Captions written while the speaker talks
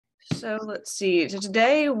So let's see. So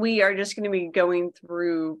today we are just going to be going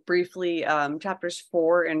through briefly chapters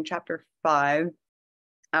 4 and chapter 5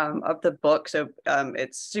 of the book. So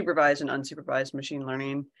it's supervised and unsupervised machine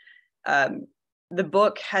learning. The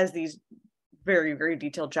book has these very, very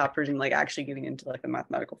detailed chapters and like actually getting into like the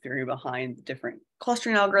mathematical theory behind the different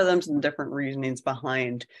clustering algorithms and the different reasonings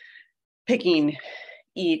behind picking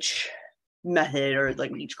each method or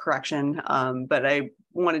like each correction. But I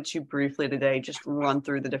wanted to briefly today just run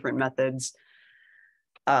through the different methods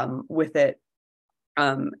with it.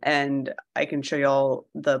 And I can show y'all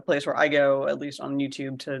the place where I go, at least on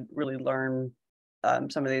YouTube, to really learn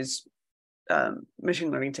some of these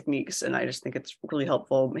machine learning techniques. And I just think it's really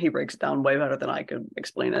helpful. He breaks it down way better than I could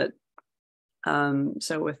explain it.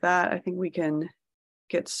 So with that, I think we can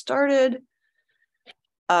get started.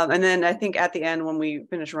 And then I think at the end, when we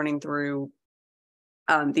finish running through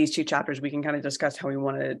these two chapters, we can kind of discuss how we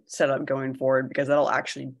want to set up going forward, because that'll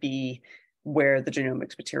actually be where the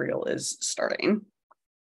genomics material is starting.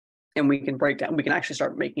 And we can break down, we can actually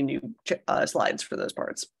start making new slides for those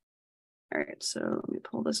parts. All right, so let me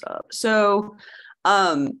pull this up. So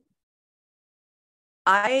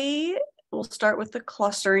I will start with the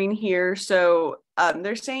clustering here. So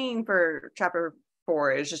they're saying for chapter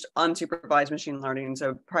 4 is just unsupervised machine learning.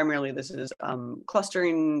 So primarily this is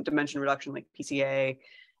clustering, dimension reduction, like PCA,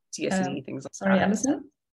 CSE, things like that. Sorry, Allison?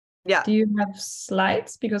 Yeah. Do you have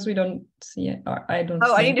slides? Because we don't see it, or I don't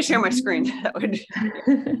see I need to share my screen.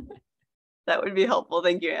 That would be helpful.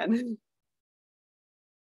 Thank you, Anne.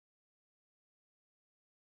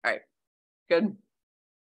 All right, good.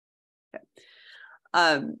 Okay.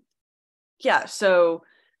 Yeah, so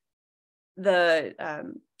the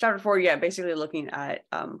chapter 4, yeah, basically looking at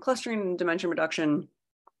clustering and dimension reduction.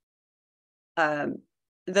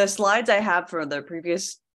 The slides I have for the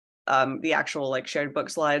previous, the actual like shared book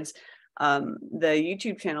slides, the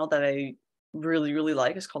YouTube channel that I really, really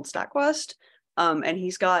like is called StatQuest. And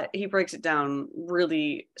he breaks it down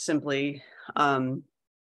really simply. And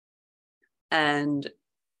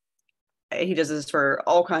he does this for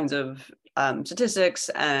all kinds of statistics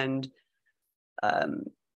and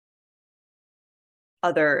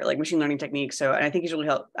other like machine learning techniques. So, and I think he's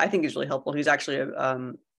really helpful. He's actually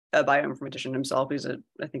a bioinformatician himself.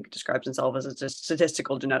 I think describes himself as a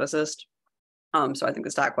statistical geneticist. So I think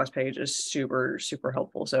the StatQuest page is super, super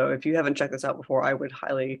helpful. So if you haven't checked this out before, I would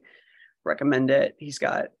highly recommend it. He's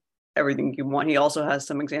got everything you want. He also has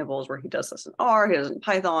some examples where he does this in R, he does it in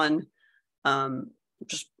Python.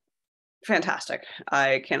 Just fantastic.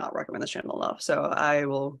 I cannot recommend this channel enough. So I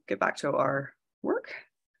will get back to our work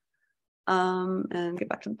and get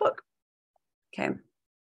back to the book. Okay.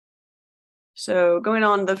 So going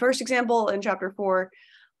on, the first example in chapter 4,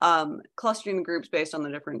 clustering groups based on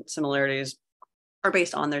the different similarities, or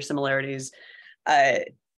based on their similarities.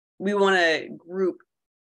 We want to group,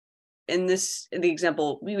 in the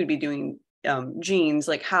example, we would be doing genes,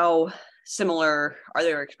 like how similar are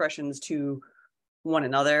their expressions to one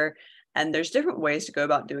another. And there's different ways to go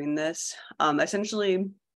about doing this. Essentially,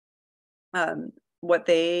 what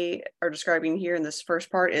they are describing here in this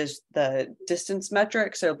first part is the distance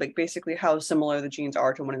metric. So like basically how similar the genes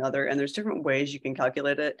are to one another. And there's different ways you can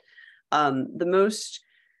calculate it. The most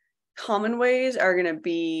common ways are going to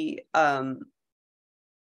be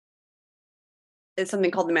it's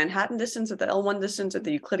something called the Manhattan distance, or the L1 distance, or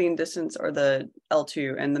the Euclidean distance, or the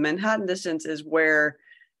L2. And the Manhattan distance is where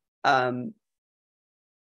the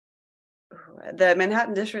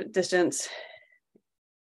Manhattan distance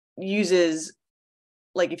uses,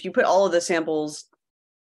 like if you put all of the samples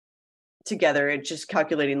together, it's just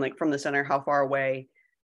calculating like from the center how far away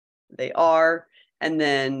they are. And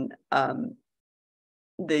then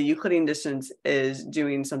the Euclidean distance is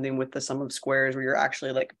doing something with the sum of squares, where you're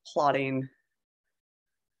actually like plotting.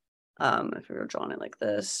 If you're drawing it like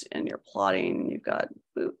this and you're plotting, you've got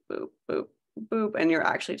boop, boop, boop, boop, and you're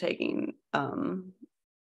actually taking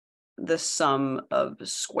the sum of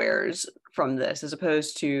squares from this, as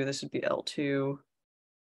opposed to this would be L2,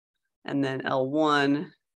 and then L1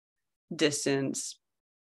 distance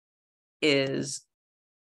is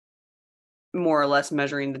more or less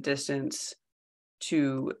measuring the distance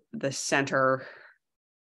to the center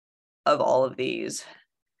of all of these,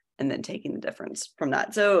 and then taking the difference from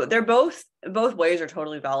that. So they're both ways are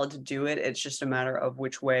totally valid to do it. It's just a matter of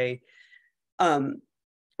which way,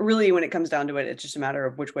 really when it comes down to it, it's just a matter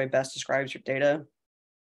of which way best describes your data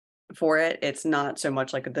for it. It's not so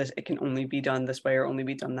much like this, it can only be done this way or only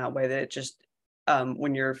be done that way, that it just,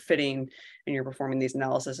 when you're fitting and you're performing these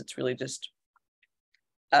analysis, it's really just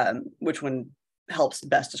which one helps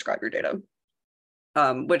best describe your data,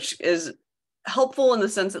 which is helpful in the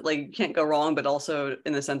sense that like you can't go wrong, but also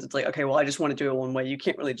in the sense it's like, okay, well, I just want to do it one way. You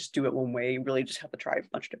can't really just do it one way. You really just have to try a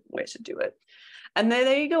bunch of different ways to do it. And then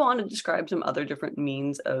they go on to describe some other different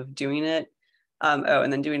means of doing it.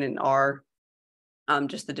 And then doing it in R,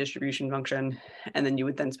 just the distribution function. And then you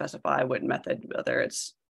would then specify what method, whether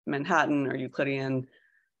it's Manhattan or Euclidean.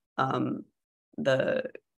 They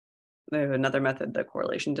have another method, the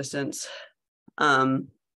correlation distance.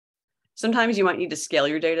 Sometimes you might need to scale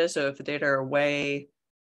your data. So if the data are way,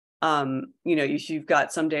 if you've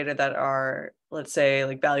got some data that are, let's say,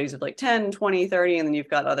 like values of like 10, 20, 30, and then you've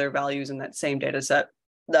got other values in that same data set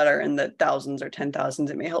that are in the thousands or 10,000s,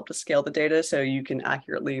 it may help to scale the data so you can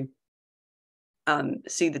accurately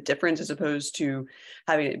see the difference, as opposed to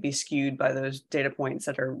having it be skewed by those data points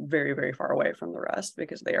that are very, very far away from the rest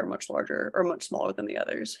because they are much larger or much smaller than the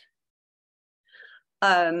others.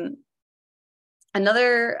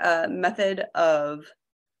 Another method of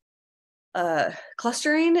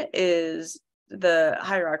clustering is the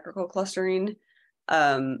hierarchical clustering.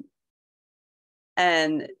 And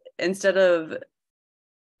instead of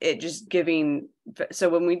it just giving, so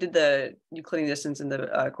when we did the Euclidean distance and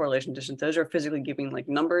the correlation distance, those are physically giving like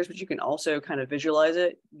numbers, but you can also kind of visualize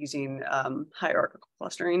it using hierarchical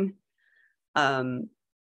clustering. And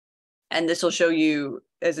this will show you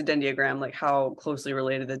as a Venn diagram like how closely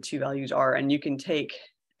related the two values are. And you can take,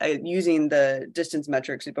 using the distance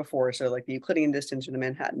metrics before, so like the Euclidean distance or the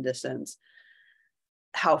Manhattan distance,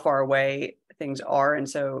 how far away things are. And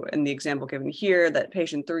so in the example given here, that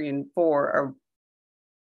patient 3 and 4 are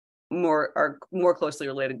more closely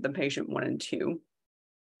related than patient 1 and 2.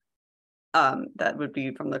 That would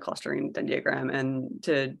be from the clustering Venn diagram. And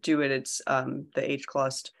to do it, it's the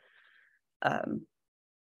hclust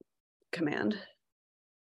command.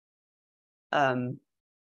 And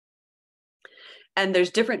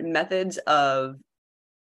there's different methods of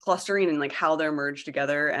clustering and like how they're merged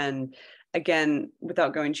together. And again,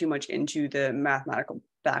 without going too much into the mathematical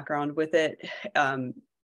background with it,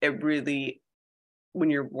 it really, when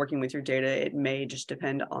you're working with your data, it may just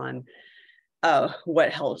depend on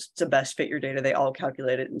what helps to best fit your data. They all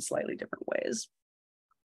calculate it in slightly different ways.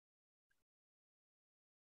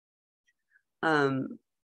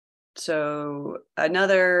 So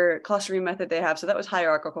another clustering method they have, so that was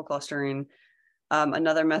hierarchical clustering.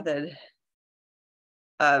 Another method,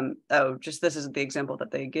 just this is the example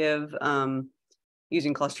that they give,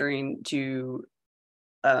 using clustering to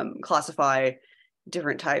classify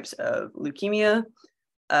different types of leukemia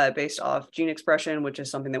based off gene expression, which is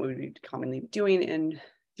something that we would be commonly doing in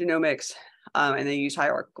genomics. And they use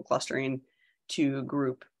hierarchical clustering to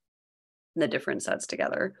group the different sets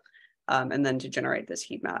together, and then to generate this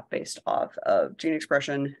heat map based off of gene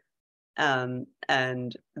expression and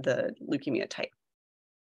the leukemia type.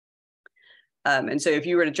 And so if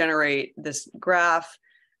you were to generate this graph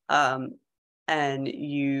and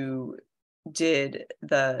you did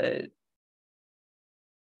the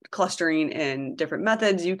clustering in different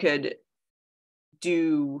methods, you could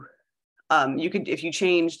do, if you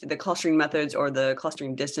changed the clustering methods or the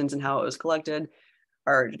clustering distance and how it was collected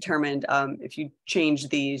or determined, if you change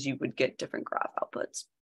these, you would get different graph outputs.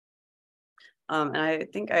 And I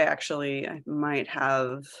think I might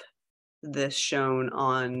have this shown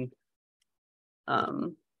on,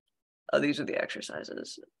 oh, these are the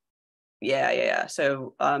exercises. Yeah.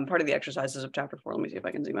 So part of the exercises of chapter 4, let me see if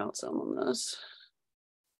I can zoom out some on this.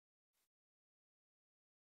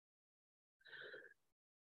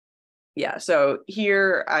 Yeah, so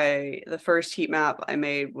here the first heat map I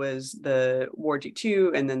made was the ward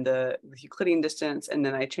D2 and then the Euclidean distance, and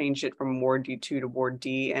then I changed it from ward D2 to ward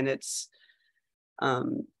D, and it's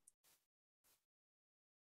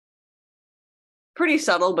pretty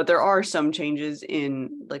subtle, but there are some changes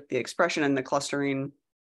in like the expression and the clustering.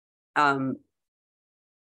 For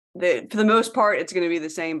the most part, it's going to be the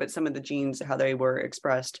same, but some of the genes, how they were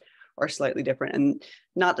expressed, are slightly different. And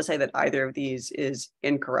not to say that either of these is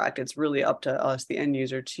incorrect. It's really up to us, the end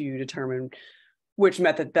user, to determine which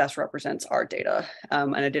method best represents our data.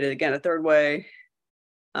 And I did it again a third way.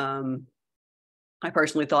 I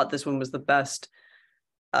personally thought this one was the best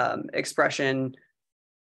expression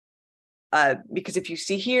because if you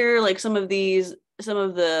see here, like some of the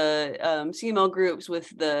CML groups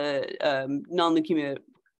with the no leukemia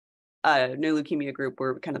group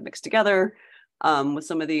were kind of mixed together with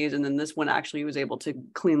some of these, and then this one actually was able to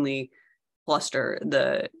cleanly cluster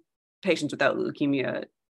the patients without leukemia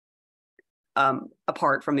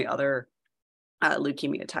apart from the other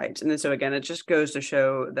leukemia types. And then so again, it just goes to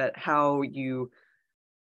show that how you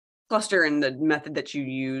cluster and the method that you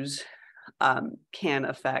use can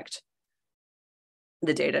affect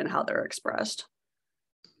the data and how they're expressed.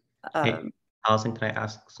 Allison, can I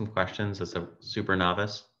ask some questions as a super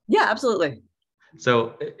novice? Yeah, absolutely.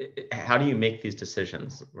 So how do you make these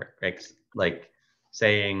decisions? Like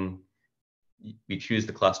saying we choose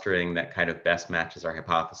the clustering that kind of best matches our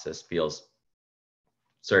hypothesis feels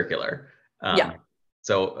circular. Yeah.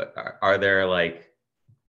 So are there like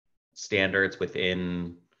standards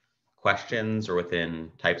within questions or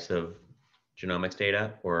within types of genomics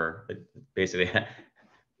data, or basically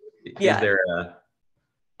is there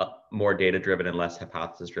a more data-driven and less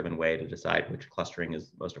hypothesis-driven way to decide which clustering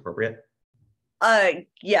is most appropriate?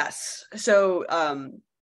 Yes. So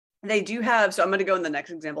they do have, so I'm going to go in the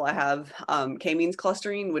next example. I have k-means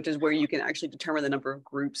clustering, which is where you can actually determine the number of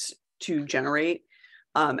groups to generate.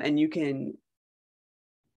 And you can,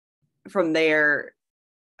 from there,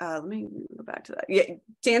 let me go back to that. Yeah,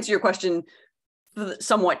 to answer your question,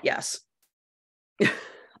 somewhat yes.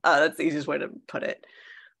 That's the easiest way to put it.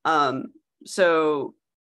 So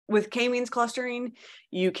with k-means clustering,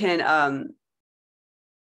 you can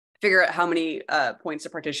figure out how many points to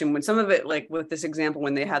partition. When some of it, like with this example,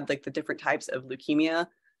 when they had like the different types of leukemia,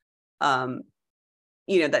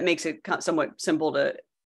 that makes it somewhat simple to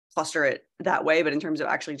cluster it that way. But in terms of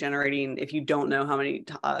actually generating, if you don't know how many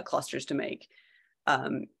clusters to make,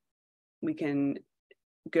 we can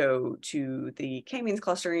go to the k-means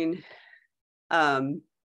clustering.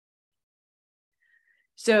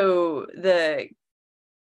 So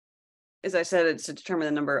as I said, it's to determine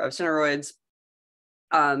the number of centroids.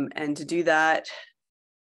 And to do that,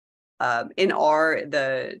 in R,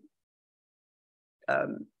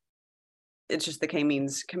 it's just the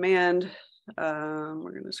k-means command.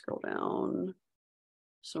 We're going to scroll down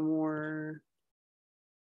some more.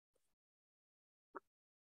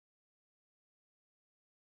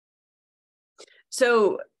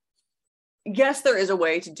 So yes, there is a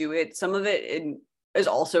way to do it. Some of it is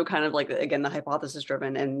also kind of like, again, the hypothesis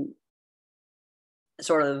driven and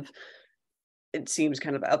sort of, it seems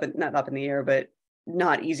kind of not up in the air, but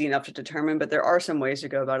not easy enough to determine. But there are some ways to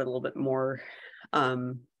go about it a little bit more,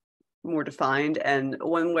 more defined. And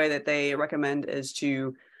one way that they recommend is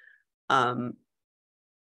to,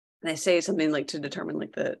 they say something like to determine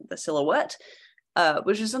like the silhouette,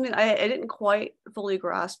 which is something I didn't quite fully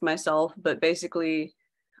grasp myself, but basically,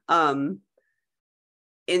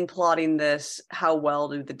 in plotting this, how well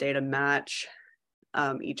do the data match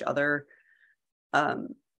each other?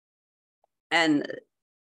 And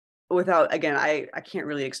without, again, I can't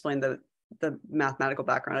really explain the mathematical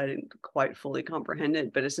background. I didn't quite fully comprehend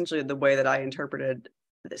it, but essentially the way that I interpreted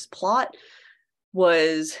this plot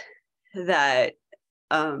was that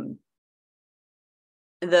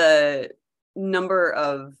the number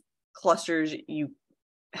of clusters you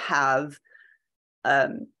have,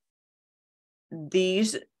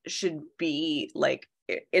 these should be like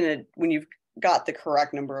when you've got the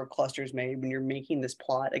correct number of clusters made, when you're making this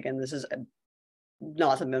plot, again, this is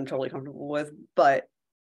not something I'm totally comfortable with, but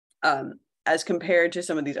as compared to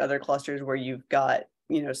some of these other clusters where you've got,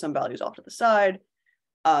 some values off to the side,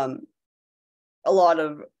 a lot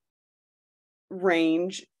of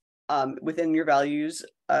range within your values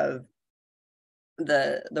of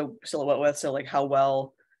the silhouette width, so like how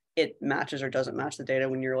well it matches or doesn't match the data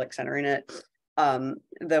when you're like centering it.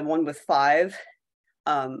 The one with 5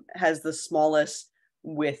 has the smallest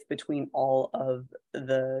width between all of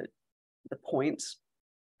the points,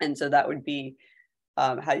 and so that would be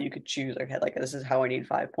how you could choose, okay, like this is how I need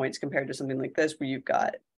 5 points, compared to something like this where you've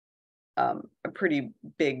got a pretty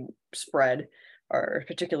big spread, or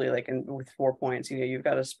particularly like with 4 points, you've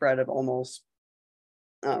got a spread of almost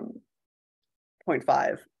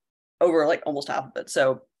 0.5 over like almost half of it.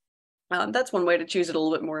 So that's one way to choose it a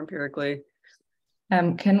little bit more empirically.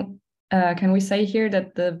 Can we say here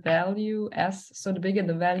that the value S, so the bigger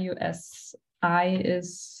the value Si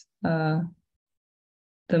is, the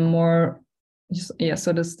more,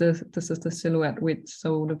 so this is the silhouette width.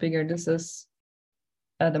 So the bigger this is,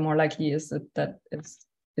 the more likely is it that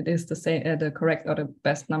it is the same, the correct or the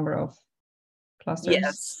best number of clusters.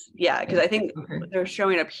 Yes, yeah, because I think they're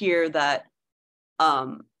showing up here that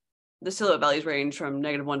the silhouette values range from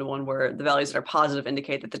 -1 to 1, where the values that are positive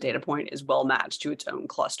indicate that the data point is well matched to its own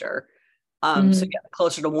cluster. So yeah,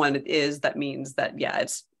 closer to 1 it is, that means that, yeah,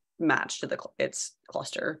 it's matched to its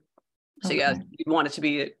cluster. So yeah, you want it to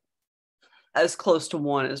be as close to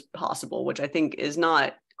 1 as possible, which I think is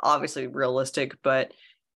not obviously realistic, but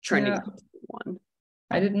trending to 1.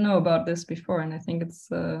 I didn't know about this before, and I think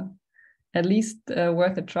it's at least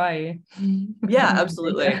worth a try. Yeah,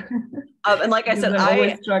 absolutely. And like I said, I'm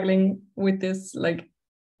always struggling with this, like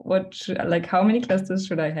how many clusters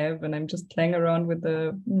should I have? And I'm just playing around with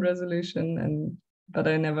the resolution, but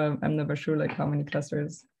I'm never sure like how many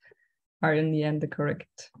clusters are in the end the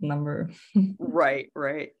correct number. Right.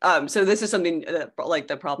 So this is something that, like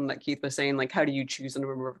the problem that Keith was saying, like how do you choose the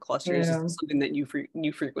number of clusters? Yeah. Is this something that you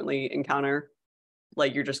frequently encounter?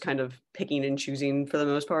 Like you're just kind of picking and choosing for the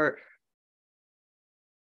most part?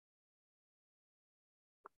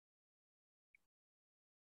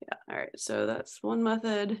 Yeah. All right. So that's one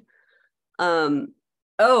method.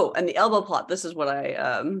 Oh, and the elbow plot. This is what I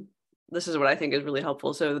think is really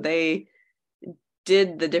helpful. So they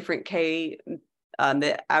did the different K,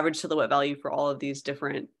 the average silhouette value for all of these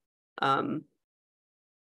different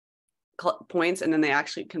points, and then they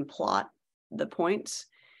actually can plot the points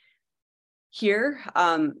here.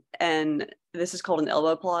 And this is called an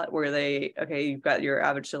elbow plot, where you've got your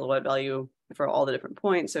average silhouette value for all the different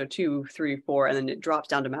points. So 2, 3, 4, and then it drops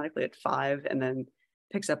down dramatically at 5, and then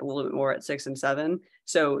picks up a little bit more at 6 and 7.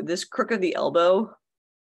 So this crook of the elbow,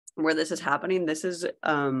 where this is happening, this is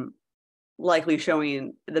likely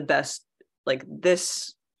showing the best, like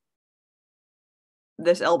this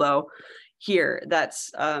elbow here.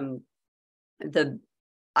 That's the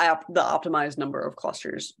optimized number of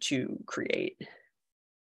clusters to create.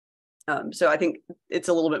 So I think it's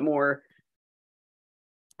a little bit more.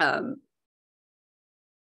 I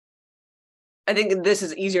think this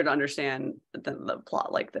is easier to understand than the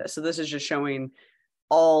plot like this. So this is just showing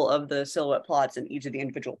all of the silhouette plots in each of the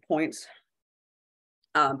individual points.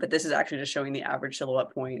 But this is actually just showing the average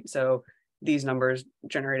silhouette point. So these numbers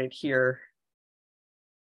generated here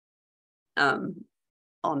on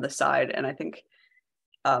the side. And I think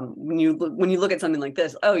when you look at something like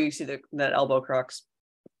this, oh, you see that elbow crux.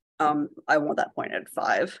 I want that point at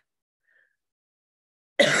 5.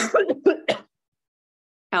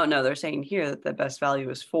 Oh no, they're saying here that the best value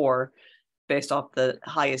is 4 based off the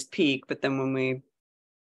highest peak, but then when we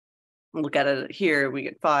look at it here, we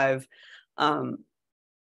get 5. I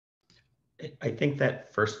think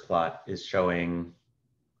that first plot is showing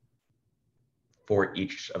for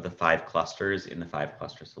each of the 5 clusters in the 5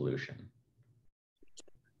 cluster solution.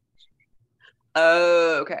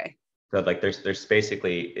 Oh, okay. So like there's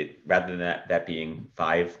basically, rather than that being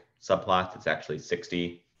 5 subplots, it's actually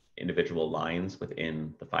 60 individual lines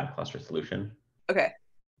within the 5 cluster solution. Okay.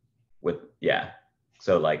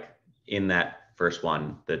 So like in that first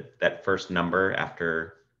one, that first number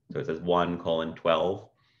after, so it says 1:12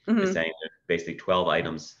 is saying that basically 12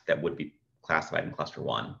 items that would be classified in cluster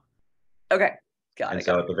 1. Okay, got it. And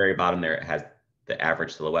so at the very bottom there, it has the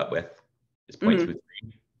average silhouette width is 0.23.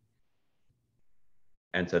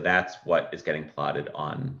 And so that's what is getting plotted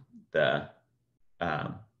on the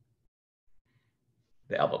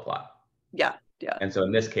elbow plot. Yeah. And so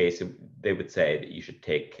in this case, they would say that you should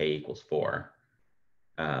take K equals 4.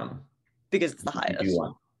 Because it's the highest. You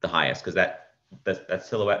want the highest, because that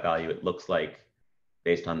silhouette value, it looks like,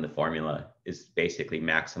 based on the formula, is basically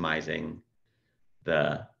maximizing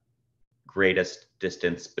the greatest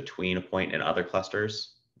distance between a point and other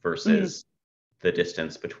clusters versus the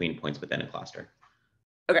distance between points within a cluster.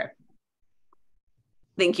 Okay.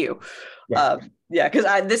 Thank you. Yeah, because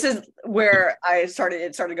this is where it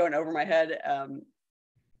started going over my head, to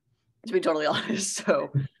be totally honest.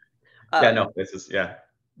 So this is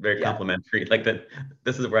very complimentary. Like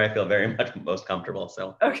this is where I feel very much most comfortable.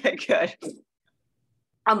 So okay, good.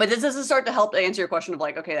 But this doesn't start to help to answer your question of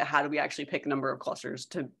like, okay, how do we actually pick a number of clusters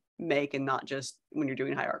to make, and not just when you're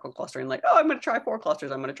doing hierarchical clustering, like, oh, I'm going to try 4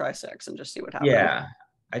 clusters, I'm going to try 6 and just see what happens.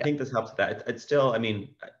 I think this helps with that. It's still, I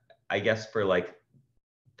mean, I guess for like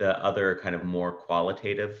the other kind of more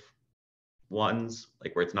qualitative ones,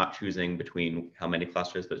 like where it's not choosing between how many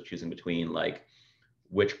clusters, but it's choosing between like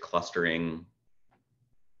which clustering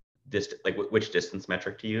which distance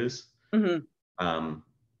metric to use.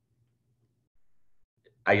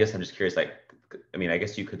 I guess I'm just curious, like, I mean, I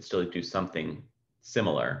guess you could still do something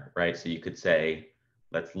similar, right? So you could say,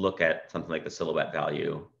 let's look at something like the silhouette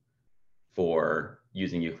value for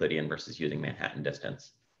using Euclidean versus using Manhattan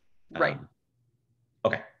distance. Right.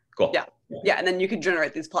 Okay, cool. Yeah, and then you could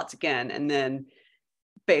generate these plots again, and then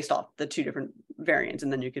based off the 2 different variants,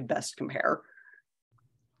 and then you could best compare.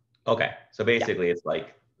 Okay, so basically it's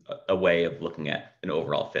like a way of looking at an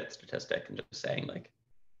overall fit statistic and just saying like,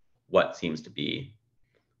 what seems to be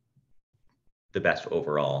the best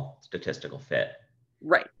overall statistical fit.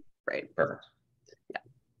 Right. Perfect. Yeah.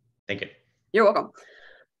 Thank you. You're welcome.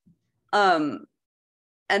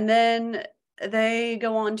 And then they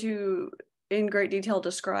go on to, in great detail,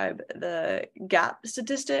 describe the gap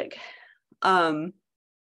statistic. And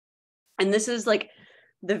this is like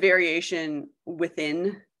the variation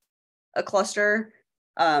within a cluster.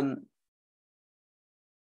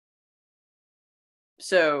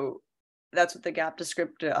 So that's what the gap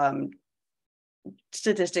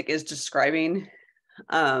statistic is describing.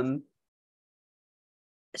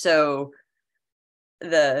 So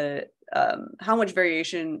the how much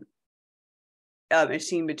variation is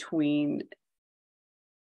seen between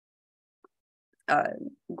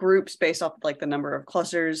groups based off of like the number of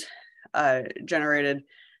clusters generated.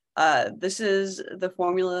 This is the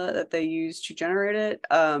formula that they use to generate it.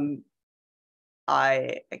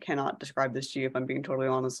 I cannot describe this to you if I'm being totally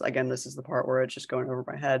honest. Again, this is the part where it's just going over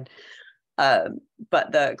my head.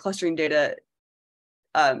 But the clustering data,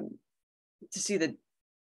 to see the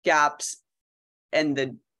gaps and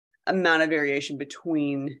the amount of variation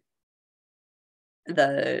between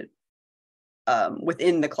the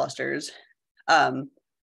within the clusters.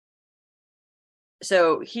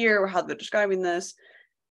 So here, how they're describing this,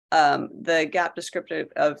 the gap descriptive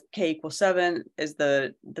of k equals 7 is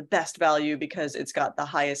the best value because it's got the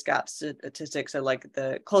highest gap statistics. So like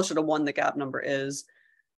the closer to 1 the gap number is,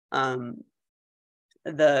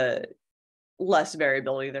 the less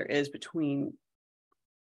variability there is between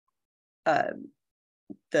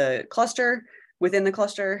the cluster within the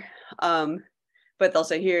cluster. But they'll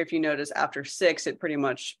say here, if you notice after 6, it pretty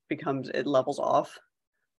much becomes, it levels off.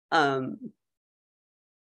 And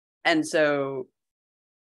so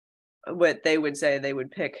what they would say, they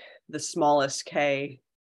would pick the smallest k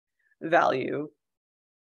value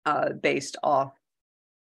based off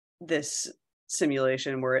this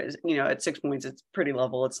simulation, whereas, you know, at 6 points, it's pretty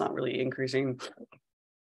level. It's not really increasing.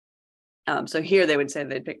 So here they would say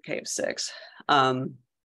they'd pick k of 6.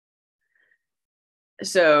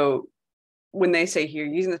 So when they say here,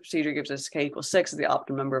 using this procedure gives us k equals 6 as the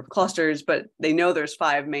optimum number of clusters, but they know there's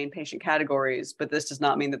 5 main patient categories, but this does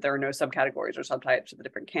not mean that there are no subcategories or subtypes of the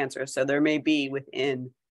different cancers. So there may be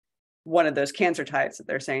within one of those cancer types that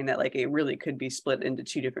they're saying that like it really could be split into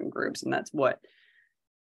 2 different groups. And that's what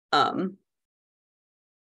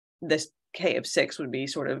this k of 6 would be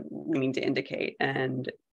sort of meaning to indicate.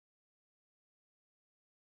 And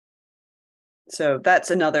so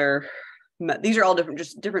that's another, these are all different,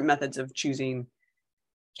 just different methods of choosing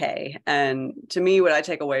k. And to me, what I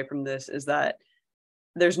take away from this is that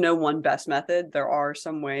there's no one best method. There are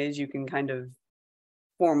some ways you can kind of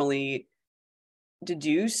formally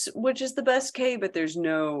deduce which is the best k, but there's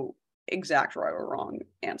no exact right or wrong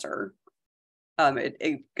answer.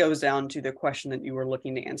 It goes down to the question that you were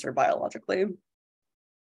looking to answer biologically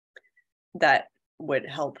that would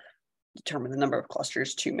help determine the number of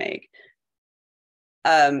clusters to make.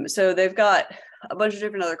 So they've got a bunch of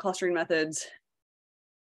different other clustering methods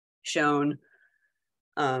shown.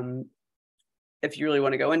 If you really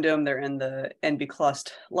want to go into them, they're in the NBClust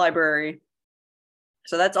library.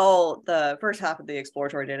 So that's all the first half of the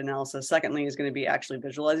exploratory data analysis. Secondly is going to be actually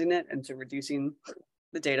visualizing it and so reducing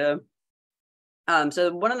the data.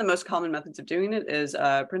 So one of the most common methods of doing it is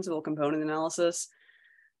principal component analysis.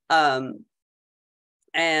 And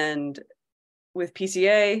with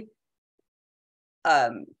PCA,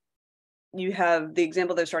 you have the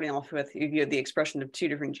example they're starting off with, you have the expression of 2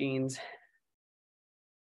 different genes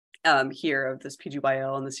here of this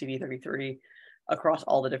PGYL and the CD33 across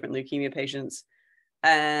all the different leukemia patients.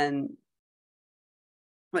 And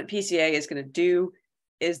what PCA is going to do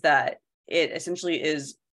is that it essentially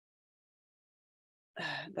is,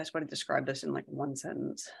 that's what I described this in like 1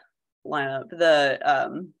 sentence lineup.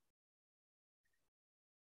 The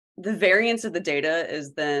variance of the data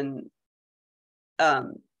is then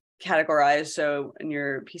categorized. So in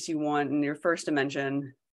your PC1, in your first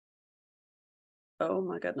dimension, oh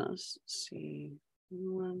my goodness, C1,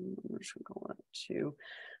 I'm just gonna call it 2.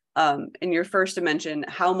 In your first dimension,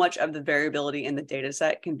 how much of the variability in the data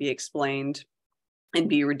set can be explained and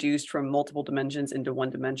be reduced from multiple dimensions into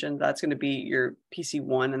 1 dimension? That's going to be your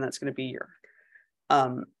PC1, and that's going to be your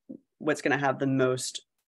what's going to have the most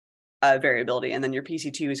variability. And then your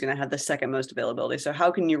PC2 is going to have the second most availability. So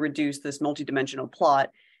how can you reduce this multidimensional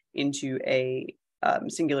plot into a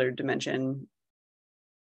singular dimension,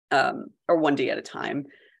 or 1D at a time?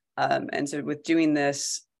 And so with doing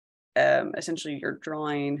this, essentially you're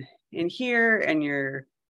drawing in here and you're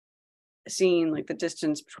seeing like the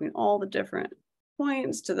distance between all the different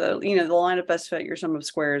points to the, you know, the line of best fit, your sum of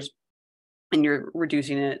squares, and you're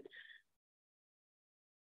reducing it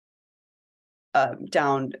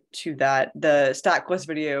down to that. The StatQuest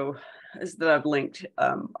video that I've linked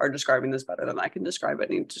are describing this better than I can describe it,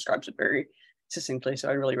 and he describes it very succinctly, so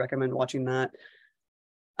I really recommend watching that.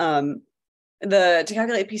 To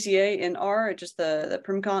calculate PCA in R, just the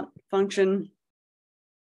primcont function,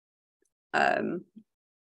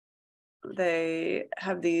 they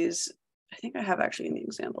have these, I think I have actually in the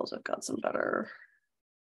examples, I've got some better.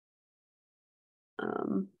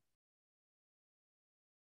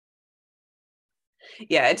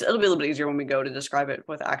 Yeah, it's it'll be a little bit easier when we go to describe it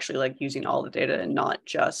with actually like using all the data and not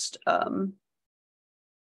just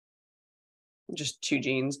two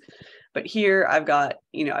genes. But here I've got,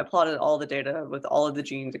 you know, I plotted all the data with all of the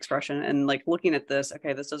genes expression, and like looking at this,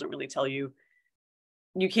 okay, this doesn't really tell you,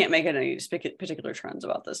 you can't make any particular trends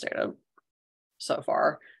about this data so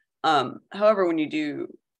far. However, when you do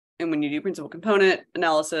principal component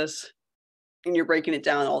analysis and you're breaking it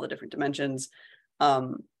down all the different dimensions,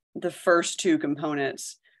 the first two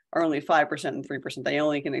components are only 5% and 3%. They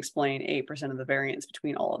only can explain 8% of the variance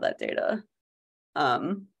between all of that data.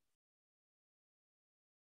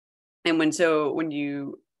 And when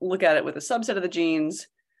you look at it with a subset of the genes,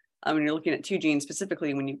 when you're looking at two genes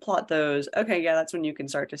specifically, when you plot those, okay, yeah, that's when you can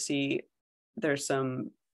start to see there's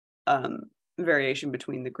some variation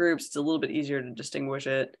between the groups. It's a little bit easier to distinguish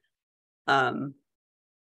it. And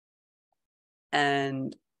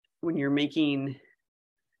when you're doing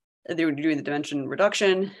the dimension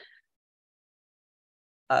reduction,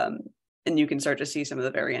 and you can start to see some of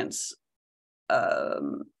the variance,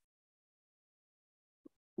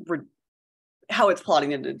 how it's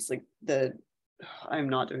plotting it. It's like I'm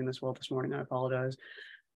not doing this well this morning, I apologize.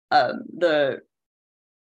 The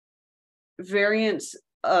variance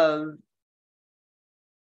of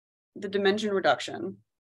the dimension reduction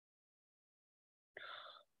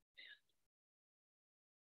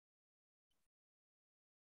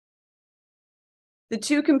the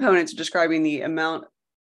two components describing the amount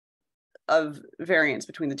of variance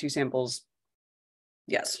between the two samples.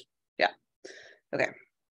 Yes. Yeah. Okay.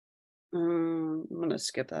 I'm gonna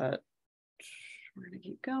skip that. We're gonna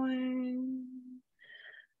keep going.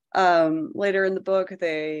 Later in the book, so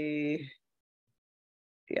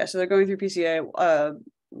they're going through PCA.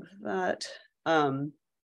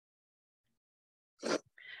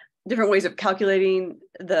 Different ways of calculating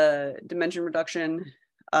the dimension reduction.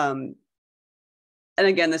 And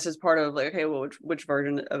again, this is part of like, okay, well, which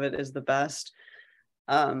version of it is the best?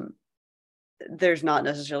 There's not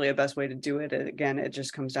necessarily a best way to do it. Again, it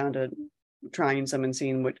just comes down to trying some and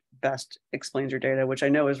seeing what best explains your data, which I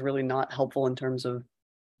know is really not helpful in terms of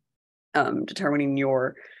determining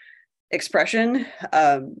your expression.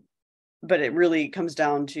 But it really comes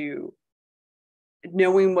down to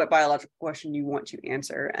knowing what biological question you want to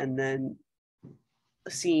answer and then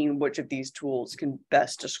seeing which of these tools can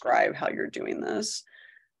best describe how you're doing this.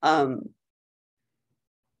 So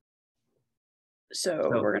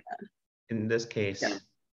we're gonna, in this case, yeah.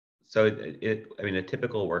 So I mean, a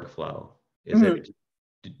typical workflow, is it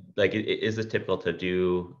like, is it typical to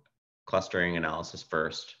do clustering analysis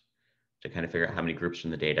first to kind of figure out how many groups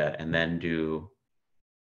from the data, and then do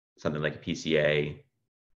something like a PCA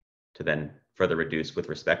to then further reduce with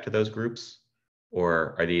respect to those groups?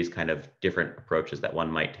 Or are these kind of different approaches that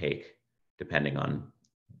one might take depending on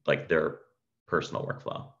like their personal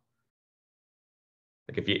workflow?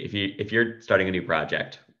 Like if you're starting a new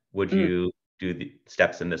project, would you do the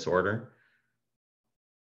steps in this order?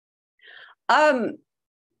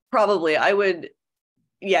 Probably I would.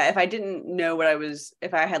 Yeah, if I didn't know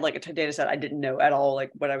if I had like a data set I didn't know at all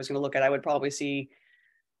like what I was going to look at, I would probably see,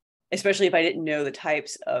 especially if I didn't know the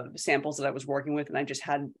types of samples that I was working with, and I just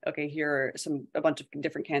had, okay, here are a bunch of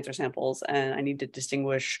different cancer samples and I need to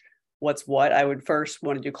distinguish what's what. I would first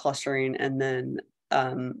want to do clustering and then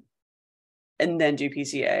do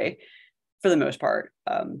PCA for the most part.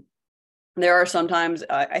 There are sometimes,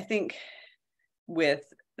 I think with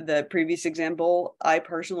the previous example, I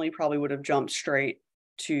personally probably would have jumped straight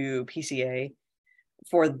to PCA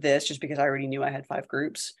for this just because I already knew I had 5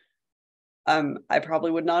 groups. I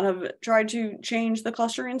probably would not have tried to change the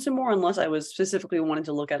clustering some more unless I was specifically wanting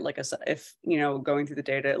to look at like if, you know, going through the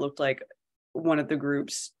data, it looked like one of the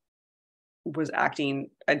groups was acting,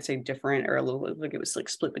 I'd say different, or a little like it was like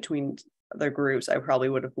split between other groups. I probably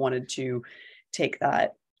would have wanted to take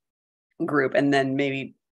that group and then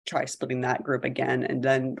maybe try splitting that group again and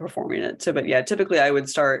then performing it. So, but yeah, typically I would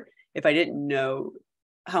start, if I didn't know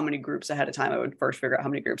how many groups ahead of time, I would first figure out how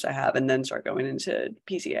many groups I have and then start going into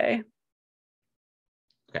PCA.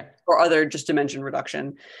 Okay. Or other just dimension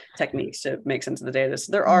reduction techniques to make sense of the data.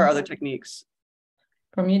 So there are other techniques.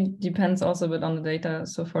 For me, it depends also a bit on the data.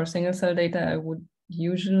 So for single cell data, I would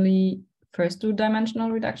usually first do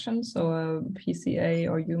dimensional reduction, so a PCA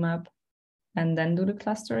or UMAP, and then do the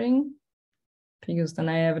clustering, because then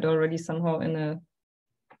I have it already somehow in a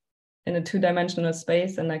 2-dimensional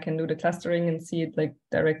space, and I can do the clustering and see it like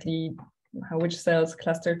directly which cells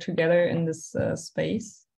cluster together in this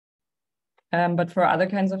space. But for other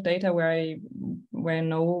kinds of data where I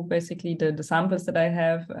know basically the samples that I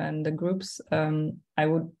have and the groups, I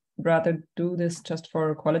would rather do this just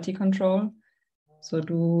for quality control. So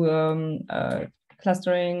do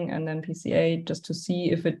clustering and then PCA, just to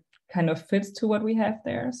see if it kind of fits to what we have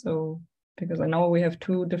there. So because I know we have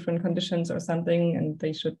two different conditions or something, and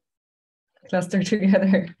they should cluster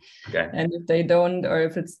together. Okay. And if they don't, or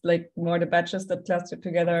if it's like more the batches that cluster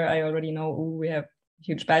together, I already know, ooh, we have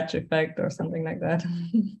huge batch effect or something like that.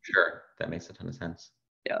 Sure, that makes a ton of sense.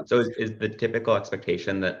 Yeah. So is the typical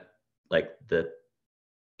expectation that like the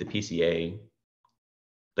PCA,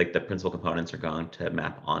 like the principal components are going to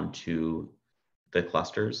map onto the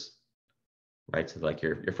clusters, right? So like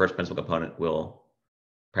your first principal component will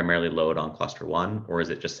primarily load on cluster 1, or is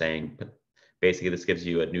it just saying basically this gives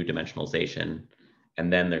you a new dimensionalization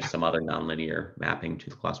and then there's some other nonlinear mapping to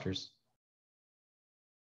the clusters?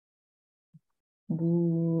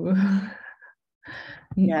 Ooh.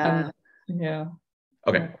 Yeah. Yeah.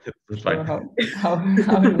 Okay, that's fine. How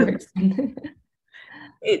it works.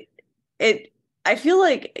 I feel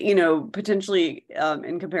like, potentially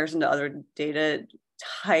in comparison to other data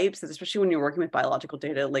types, especially when you're working with biological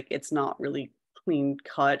data, like it's not really clean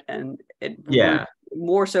cut, and it Yeah.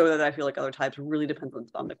 more so that I feel like other types really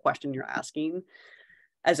depends on the question you're asking,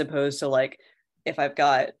 as opposed to like if I've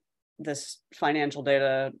got this financial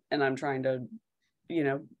data and I'm trying to,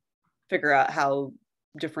 figure out how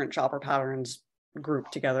different shopper patterns group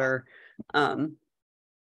together.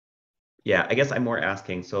 Yeah, I guess I'm more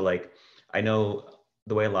asking, so like, I know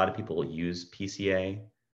the way a lot of people use PCA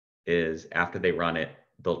is after they run it,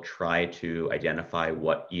 they'll try to identify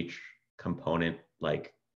what each component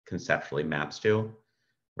like conceptually maps to,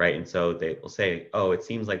 right? And so they will say, oh, it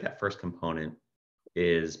seems like that first component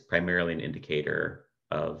is primarily an indicator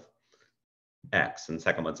of X and the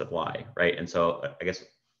second one's of Y, right? And so I guess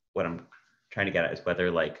what I'm trying to get at is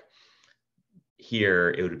whether like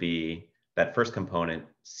here it would be that first component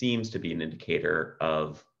seems to be an indicator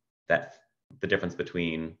of that the difference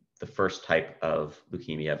between the first type of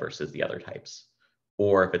leukemia versus the other types,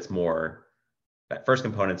 or if it's more that first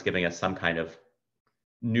component's giving us some kind of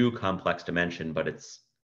new complex dimension, but it's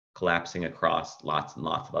collapsing across lots and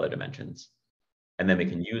lots of other dimensions. And then we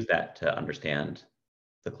can use that to understand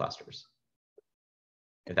the clusters,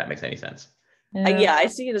 if that makes any sense. Yeah, I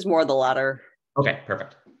see it as more of the latter. Okay,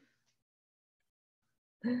 perfect.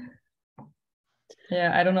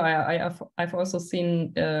 Yeah, I don't know. I've also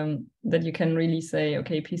seen that you can really say,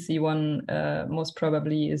 okay, PC1 most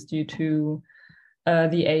probably is due to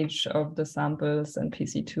the age of the samples, and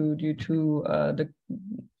PC2 due to the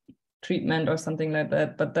treatment or something like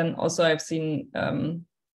that. But then also I've seen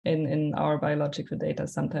in our biological data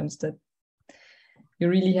sometimes that you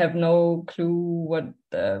really have no clue what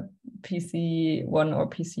PC1 or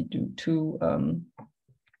PC2.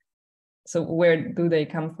 So where do they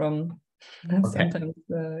come from? Okay. Sometimes,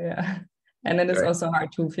 yeah. And then it's also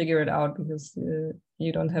hard to figure it out because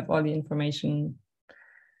you don't have all the information.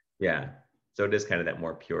 Yeah. So it is kind of that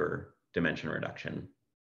more pure dimension reduction.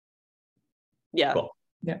 Yeah. Cool.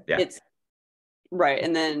 Yeah. It's right.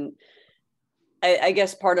 And then I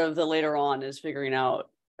guess part of the later on is figuring out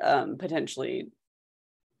potentially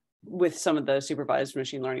with some of the supervised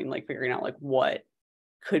machine learning, like figuring out like what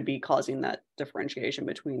could be causing that differentiation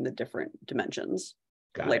between the different dimensions.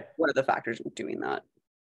 Got it. What are the factors of doing that?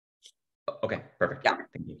 Okay, perfect. Yeah.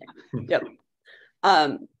 Thank you. Yep.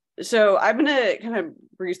 So I'm gonna kind of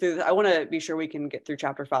breeze through this. I want to be sure we can get through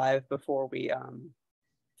chapter 5 before we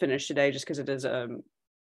finish today, just because it is a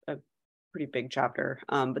pretty big chapter.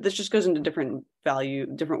 But this just goes into different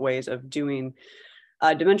ways of doing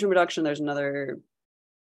dimension reduction. There's another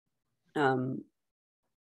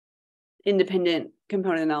independent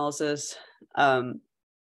component analysis,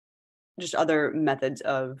 just other methods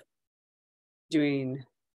of doing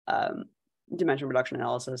dimension reduction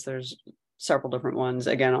analysis. There's several different ones.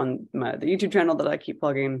 Again, on the YouTube channel that I keep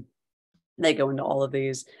plugging, they go into all of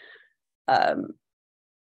these. And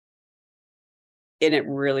it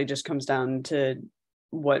really just comes down to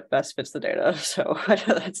what best fits the data. So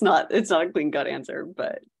it's not a clean cut answer,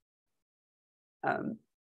 but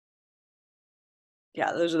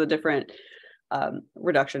yeah, those are the different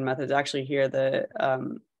reduction methods. Actually, here the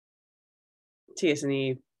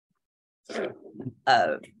TSNE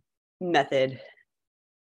method,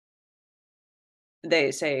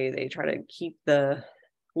 they say they try to keep the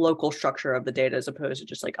local structure of the data as opposed to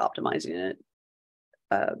just like optimizing it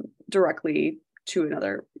directly to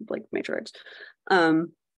another like matrix.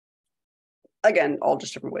 Again, all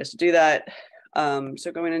just different ways to do that.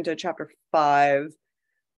 So going into chapter 5,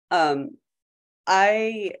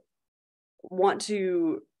 I want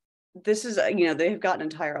to, this is, they've got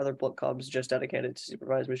entire other book clubs just dedicated to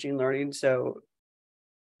supervised machine learning. So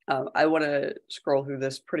I want to scroll through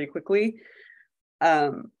this pretty quickly.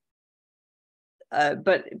 But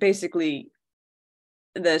basically,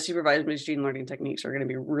 the supervised machine learning techniques are going to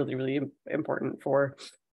be really, really important for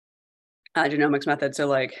genomics methods. So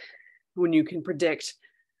like when you can predict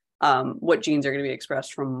what genes are going to be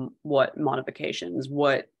expressed from what modifications,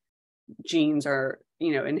 what genes are,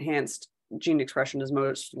 enhanced gene expression is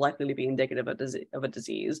most likely to be indicative of a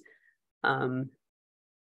disease.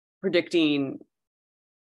 Predicting,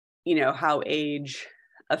 how age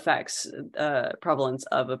affects prevalence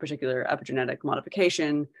of a particular epigenetic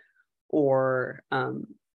modification or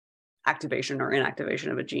activation or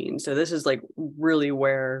inactivation of a gene. So this is like really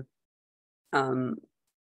where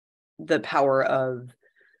the power of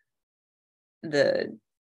the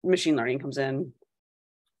machine learning comes in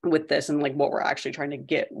with this, and like what we're actually trying to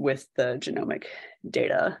get with the genomic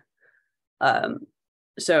data.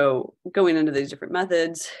 So going into these different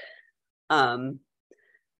methods, I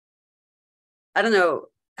don't know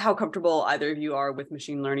how comfortable either of you are with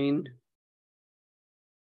machine learning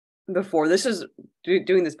before. This is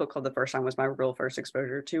doing this book club the first time was my real first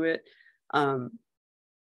exposure to it.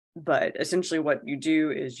 But essentially what you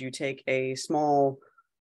do is you take of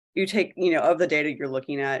the data you're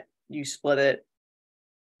looking at, you split it,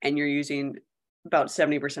 and you're using about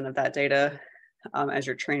 70% of that data as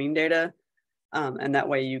your training data. And that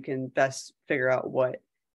way you can best figure out what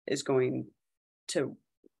is going to,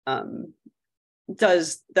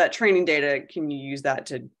 does that training data, can you use that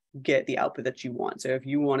to get the output that you want? So if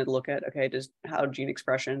you wanted to look at, okay, does how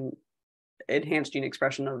enhanced gene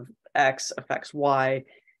expression of X affects Y,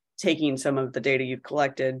 taking some of the data you've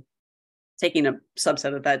collected, taking a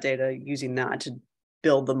subset of that data, using that to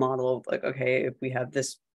build the model of like, okay, if we have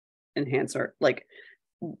this enhancer, like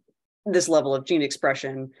this level of gene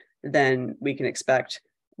expression, then we can expect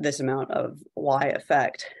this amount of Y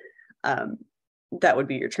effect. That would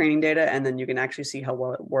be your training data. And then you can actually see how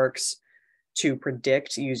well it works to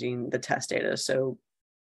predict using the test data. So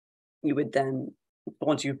you would then,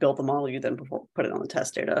 once you've built the model, you then put it on the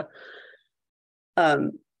test data.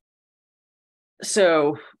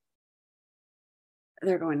 So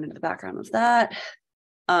they're going into the background of that.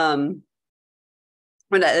 And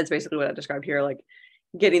that's basically what I described here, like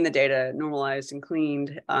getting the data normalized and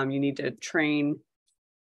cleaned. You need to get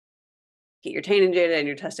your training data and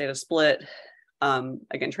your test data split.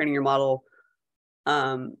 Again, training your model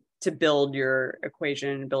to build your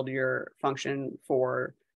equation, build your function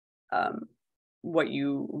for what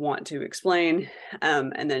you want to explain,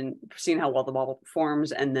 and then seeing how well the model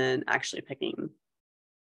performs, and then actually picking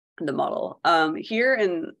the model. Here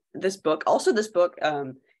in this book, also this book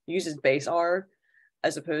uses base R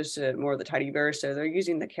as opposed to more of the tidyverse. So they're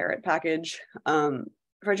using the carrot package.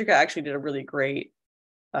 Frederica actually did a really great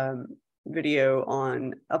video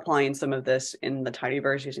on applying some of this in the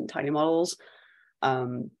tidyverse using tidy models.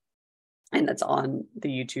 And that's on the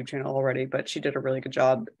YouTube channel already, but she did a really good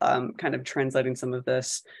job kind of translating some of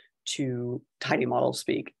this to tidy model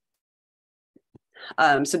speak.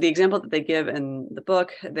 So the example that they give in the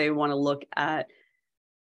book, they want to look at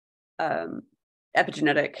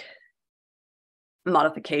epigenetic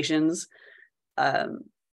modifications, and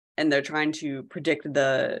they're trying to predict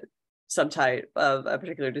the subtype of a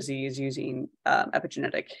particular disease using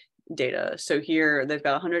epigenetic data. So here they've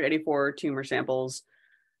got 184 tumor samples,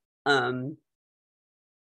 and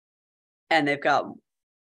they've got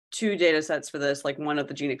 2 data sets for this, like one of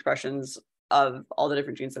the gene expressions of all the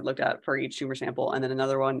different genes they've looked at for each tumor sample, and then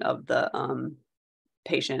another one of the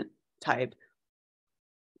patient type.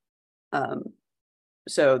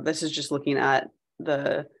 So this is just looking at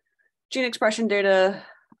the gene expression data.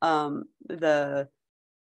 The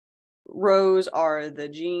rows are the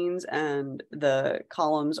genes and the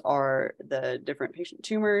columns are the different patient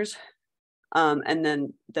tumors. And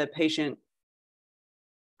then the patient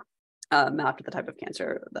mapped to the type of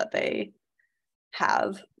cancer that they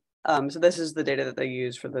have. So this is the data that they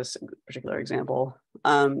use for this particular example.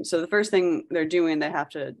 So the first thing they're doing, they have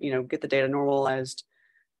to, get the data normalized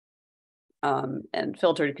and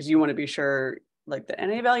filtered, because you want to be sure like the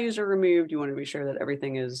NA values are removed. You want to be sure that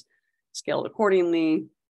everything is scaled accordingly.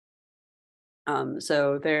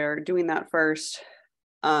 So they're doing that first.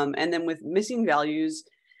 And then with missing values,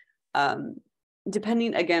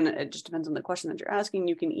 depending, again, it just depends on the question that you're asking.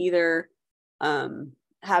 You can either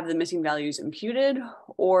have the missing values imputed,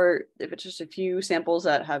 or if it's just a few samples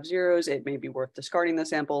that have zeros, it may be worth discarding the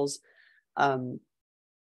samples.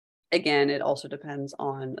 Again, it also depends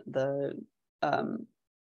on the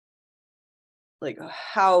like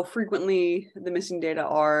how frequently the missing data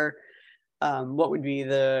are, what would be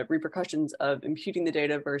the repercussions of imputing the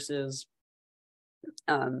data versus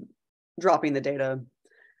dropping the data.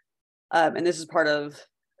 And this is part of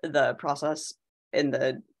the process in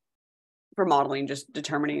the for modeling, just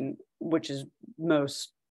determining which is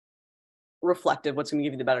most reflective, what's going to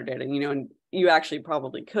give you the better data, and you actually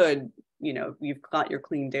probably could, you've got your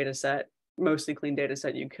clean data set, mostly clean data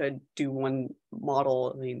set, you could do one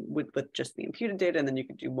model, with just the imputed data, and then you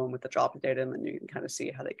could do one with the dropped data, and then you can kind of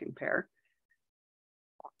see how they compare.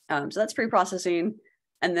 So that's pre-processing.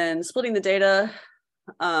 And then splitting the data.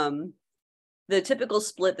 The typical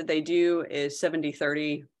split that they do is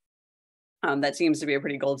 70-30. That seems to be a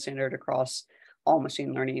pretty gold standard across all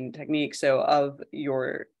machine learning techniques. So of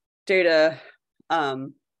your data,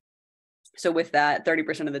 so with that,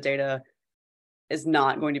 30% of the data is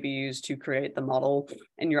not going to be used to create the model,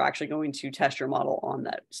 and you're actually going to test your model on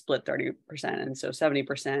that split 30%. And so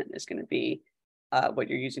 70% is going to be what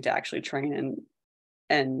you're using to actually train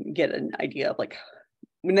and get an idea of, like,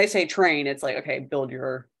 when they say train, it's like, okay, build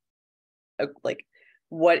your, like,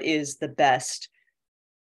 what is the best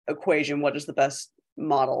equation, what is the best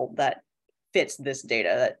model that fits this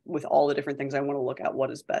data, that with all the different things I want to look at,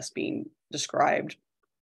 what is best being described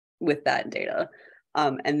with that data.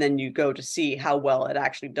 And then you go to see how well it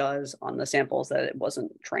actually does on the samples that it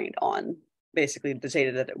wasn't trained on, basically the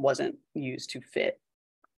data that it wasn't used to fit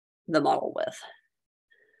the model with.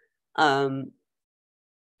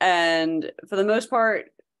 And for the most part,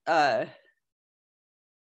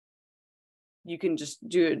 you can just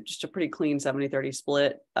do just a pretty clean 70-30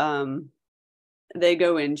 split. They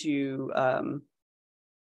go into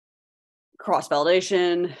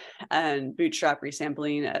cross-validation and bootstrap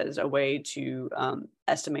resampling as a way to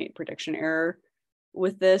estimate prediction error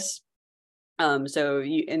with this. So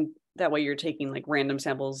and that way you're taking like random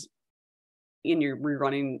samples and you're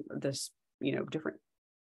rerunning this, different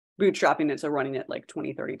bootstrapping it, so running it like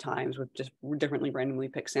 20-30 times with just differently randomly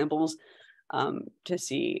picked samples to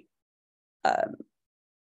see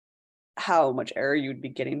how much error you'd be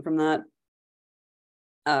getting from that.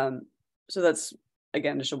 So that's,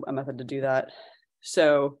 again, just a method to do that.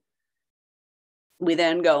 So we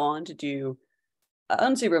then go on to do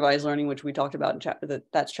unsupervised learning, which we talked about in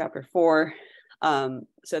that's chapter 4.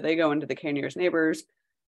 So they go into the k-nearest neighbors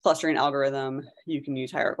clustering algorithm. You can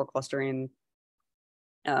use hierarchical clustering.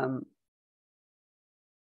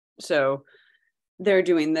 So they're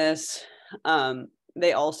doing this.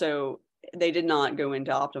 They did not go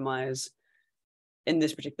into optimize in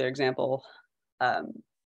this particular example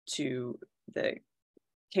to the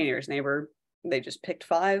k-nearest neighbor. They just picked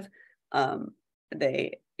 5.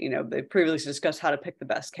 They previously discussed how to pick the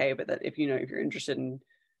best k, but that if you're interested in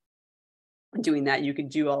doing that, you could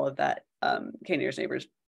do all of that k-nearest neighbors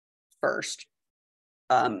first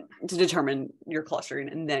to determine your clustering,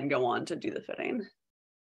 and then go on to do the fitting.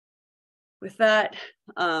 With that,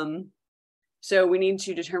 so we need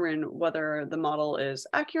to determine whether the model is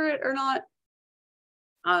accurate or not.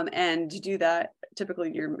 And to do that,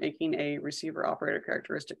 typically you're making a receiver operator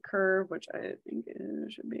characteristic curve, which I think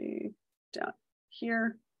should be down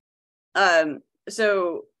here.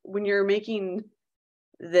 So when you're making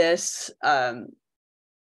this,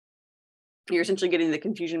 you're essentially getting the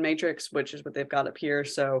confusion matrix, which is what they've got up here.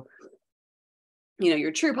 So,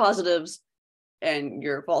 your true positives and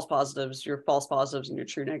your false positives, and your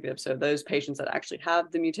true negatives. So those patients that actually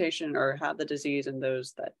have the mutation or have the disease, and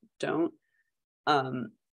those that don't. And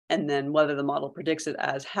then whether the model predicts it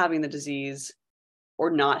as having the disease or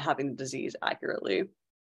not having the disease accurately.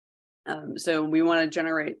 So we want to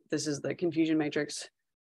generate, this is the confusion matrix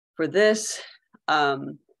for this.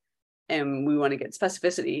 And we want to get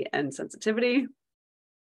specificity and sensitivity,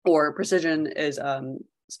 or precision is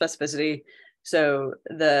specificity. So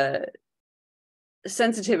the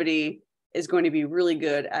sensitivity is going to be really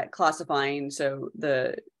good at classifying. So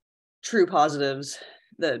the true positives,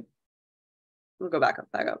 we'll go back up.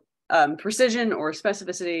 Precision or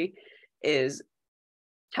specificity is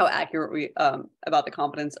how accurate we, about the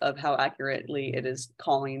confidence of how accurately it is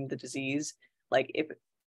calling the disease. Like if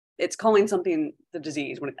it's calling something the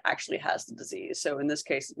disease when it actually has the disease. So in this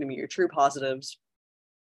case, it's going to be your true positives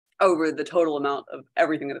over the total amount of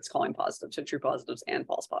everything that it's calling positive. So true positives and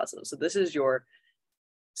false positives. So this is your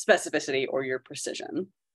specificity or your precision.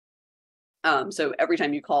 So every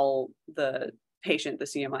time you call the patient, the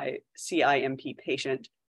CIMP patient,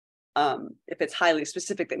 if it's highly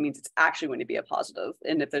specific, that means it's actually going to be a positive.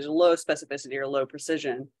 And if there's a low specificity or low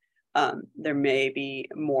precision, there may be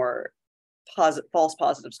more false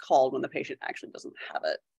positives called when the patient actually doesn't have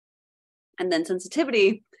it. And then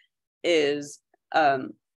sensitivity is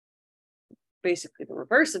basically the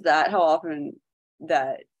reverse of that. How often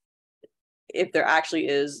that if there actually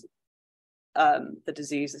is the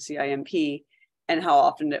disease, the CIMP, and how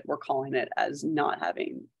often we're calling it as not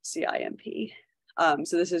having CIMP.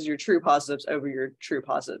 So this is your true positives over your true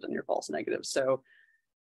positives and your false negatives. So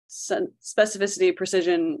specificity,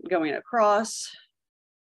 precision going across,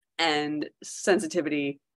 and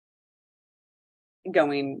sensitivity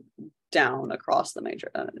going down across the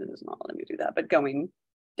matrix. It does not let me do that, but going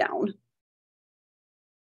down.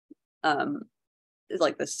 Is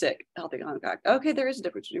like the sick healthy contact. Okay, there is a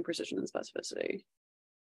difference between precision and specificity.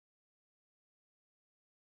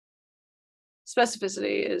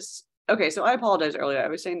 Specificity is, okay, so I apologize earlier. I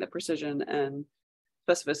was saying that precision and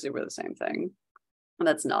specificity were the same thing. And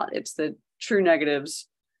that's not. It's the true negatives.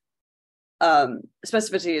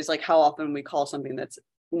 Specificity is like how often we call something that's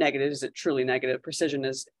negative. Is it truly negative? Precision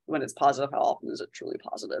is when it's positive, how often is it truly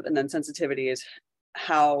positive? And then sensitivity is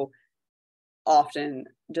how often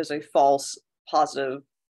does a false positive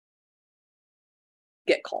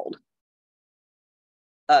get called.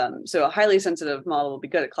 So a highly sensitive model will be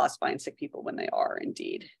good at classifying sick people when they are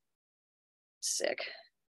indeed sick.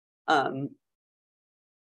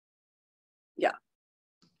 Yeah.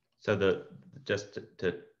 So just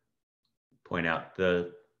to point out,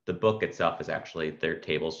 the book itself is actually their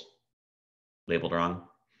tables labeled wrong.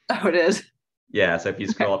 Oh, it is. Yeah. So if you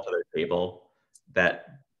scroll up to their table,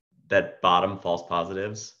 that bottom false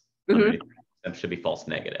positives underneath them should be false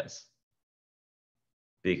negatives.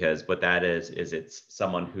 Because what that is it's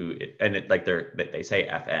someone who, and it, like they say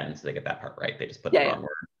FN, so they get that part right. They just put the wrong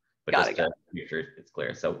word, but just to make sure it's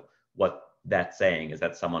clear. So what that's saying is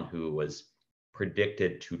that someone who was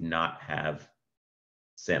predicted to not have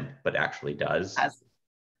SIMP, but actually does.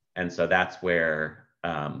 And so that's where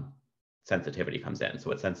sensitivity comes in.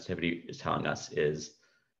 So what sensitivity is telling us is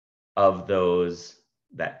of those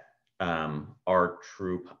that are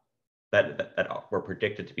true, that were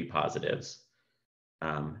predicted to be positives,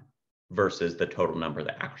 versus the total number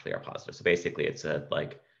that actually are positive. So basically it's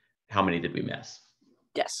like, how many did we miss?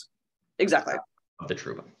 Yes, exactly. Of the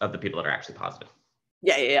people that are actually positive.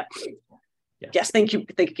 Yeah. Yes, thank you,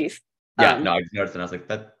 Keith. Yeah, no, I just noticed and I was like,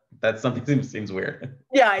 that's something seems weird.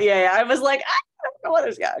 Yeah. I was like, I don't know what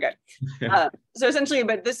is, yeah, okay. So essentially,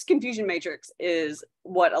 but this confusion matrix is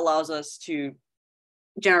what allows us to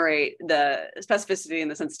generate the specificity and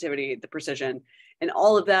the sensitivity, the precision, and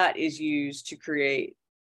all of that is used to create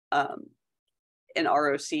an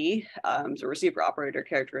ROC, so receiver operator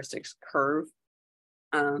characteristics curve.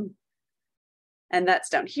 And that's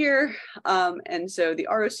down here. And so the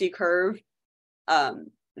ROC curve,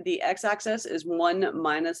 the x-axis is 1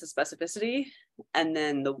 minus the specificity, and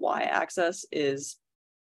then the y-axis is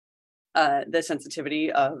the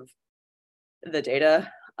sensitivity of the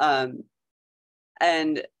data.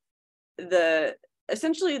 And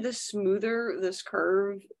essentially the smoother this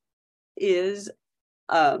curve is,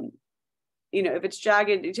 if it's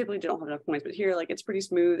jagged, you typically don't have enough points, but here, like, it's pretty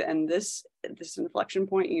smooth. And this inflection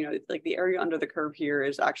point, like the area under the curve here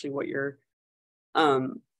is actually what you're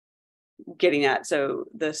getting at. So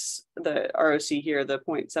the ROC here, the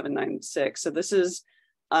 0.796. So this is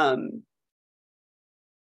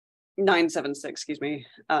 976, excuse me.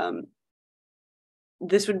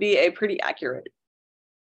 This would be a pretty accurate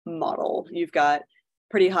model. You've got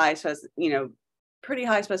pretty high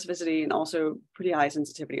specificity and also pretty high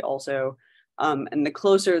sensitivity also. And the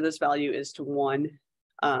closer this value is to 1,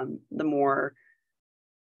 the more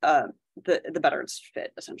the better it's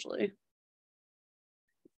fit, essentially.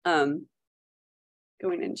 Going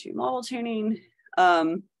into model tuning.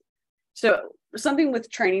 So something with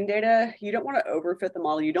training data, you don't want to overfit the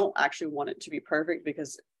model. You don't actually want it to be perfect,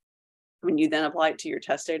 because when you then apply it to your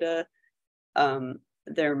test data,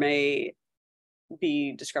 there may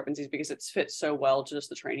be discrepancies because it's fit so well to just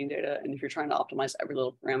the training data. And if you're trying to optimize every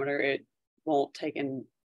little parameter, it won't take in,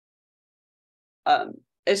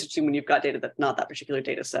 especially when you've got data that's not that particular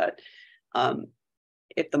data set.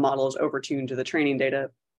 If the model is overtuned to the training data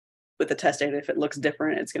with the test data, if it looks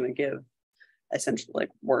different, it's going to give essentially like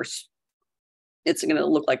worse. It's going to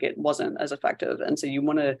look like it wasn't as effective. And so you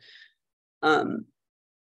want to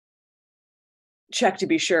check to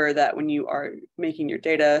be sure that when you are making your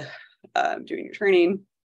data, doing your training,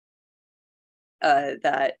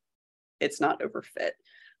 that it's not overfit.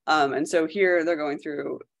 And so here they're going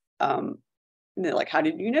through, they're like, how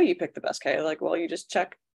did you know you picked the best K? Like, well, you just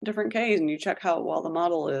check different Ks and you check how well the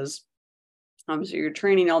model is. So you're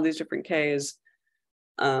training all these different Ks,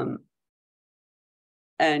 and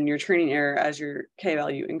your training error as your K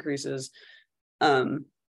value increases,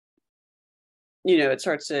 it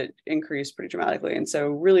starts to increase pretty dramatically. And so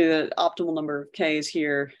really the optimal number of Ks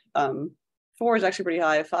here, 4 is actually pretty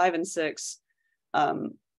high. 5 and 6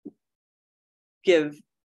 give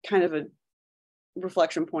kind of a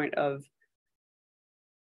reflection point of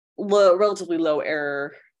relatively low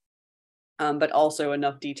error but also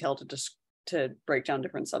enough detail to break down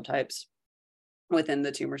different subtypes within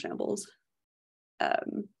the tumor samples.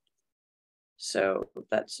 So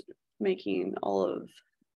that's making all of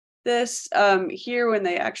this. Here, when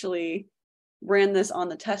they actually ran this on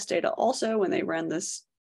the test data, also when they ran this,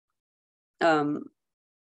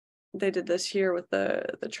 they did this here with the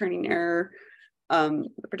training error,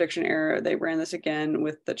 the prediction error. They ran this again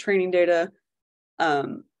with the training data,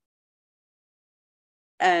 and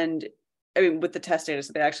I mean with the test data.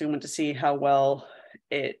 So they actually went to see how well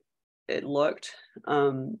it looked,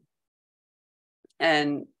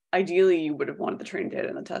 and ideally you would have wanted the training data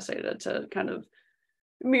and the test data to kind of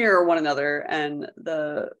mirror one another. And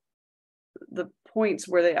the points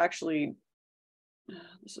where they actually,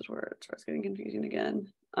 this is where it starts getting confusing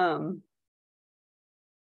again.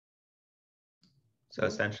 So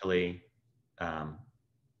essentially,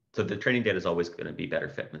 so the training data is always going to be better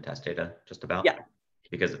fit than the test data, just about, yeah,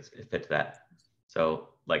 because it fits that. So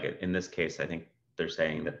like in this case, I think they're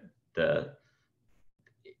saying that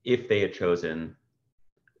if they had chosen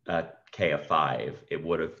a K of 5, it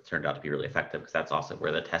would have turned out to be really effective, because that's also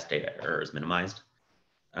where the test data error is minimized.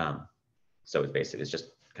 So it's basically, it's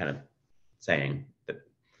just kind of saying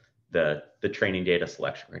that the training data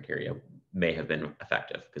selection criteria may have been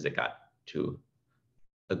effective because it got to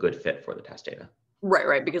a good fit for the test data.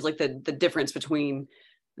 Right, because like the difference between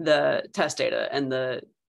the test data and the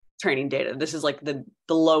training data, this is like the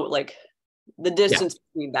low, like the distance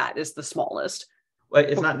between that is the smallest. Well,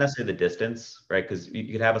 it's not necessarily the distance, right? Because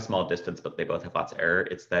you could have a small distance, but they both have lots of error.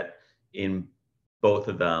 It's that in both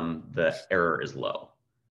of them, the error is low,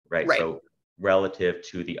 right? So relative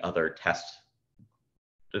to the other test,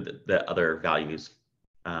 the other values,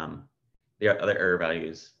 the other error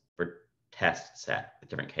values for test set with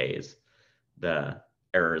different Ks, the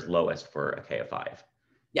error is lowest for a K of 5.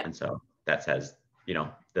 Yeah. And so that says, you know,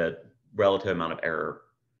 the relative amount of error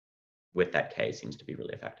with that K seems to be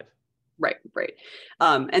really effective. Right.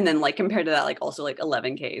 And then like compared to that, like also like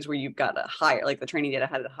 11 Ks where you've got a higher, like the training data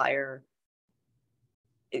had a higher,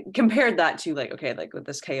 compared that to like, okay, like with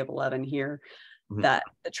this K of 11 here, that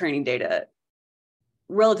the training data,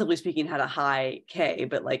 relatively speaking, had a high K,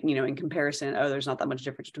 but like, you know, in comparison, there's not that much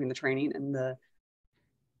difference between the training and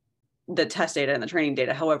the test data and the training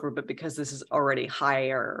data. However, but because this is already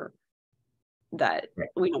higher, that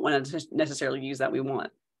we don't want to necessarily use that. We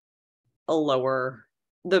want a lower,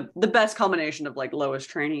 the best combination of like lowest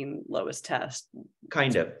training, lowest test.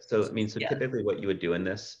 Kind of. So, I mean, so typically what you would do in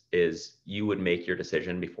this is you would make your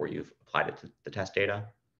decision before you've applied it to the test data.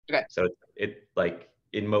 Okay. So it like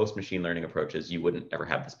in most machine learning approaches, you wouldn't ever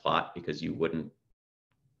have this plot because you wouldn't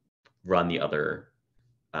run the other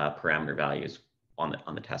parameter values on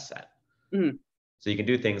the test set. So you can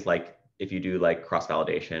do things like if you do like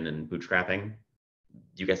cross-validation and bootstrapping,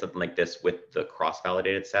 you get something like this with the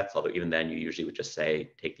cross-validated sets, although even then you usually would just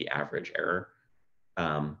say take the average error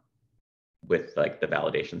with like the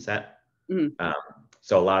validation set.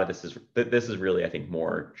 So a lot of this is really, I think,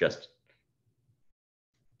 more just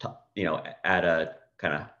you know, at a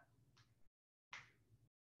kind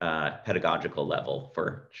of pedagogical level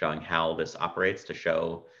for showing how this operates, to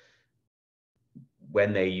show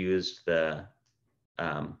when they used their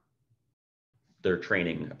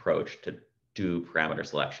training approach to do parameter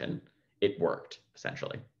selection, it worked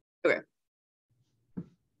essentially. Okay.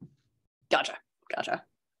 Gotcha.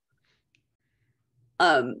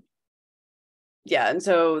 Yeah, and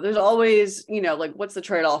so there's always, you know, like what's the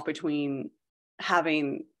trade-off between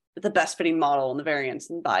having the best fitting model and the variance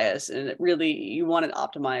and bias, and it really, you want it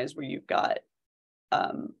optimized where you've got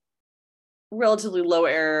relatively low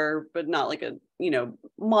error, but not like a, you know,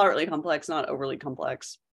 moderately complex, not overly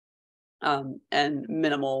complex, and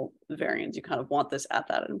minimal variance. You kind of want this at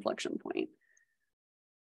that inflection point.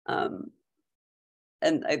 And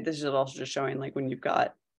this is also just showing like when you've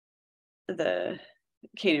got the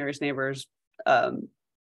k-nearest neighbors, like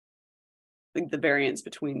the variance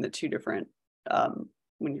between the two different,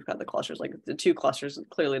 when you've got the clusters, like the two clusters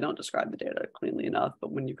clearly don't describe the data cleanly enough,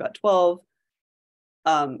 but when you've got 12,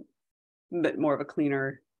 but more of a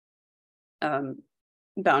cleaner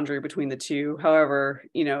boundary between the two. However,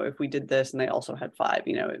 you know, if we did this and they also had 5,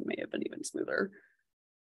 you know, it may have been even smoother.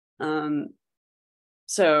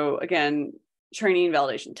 So again, training,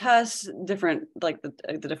 validation, tests, different, like the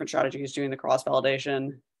different strategies doing the cross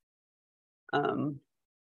validation.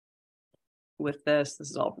 With this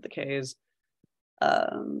is all for the Ks.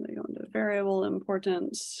 They go into variable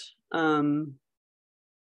importance. I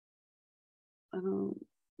don't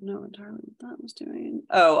know entirely what that was doing.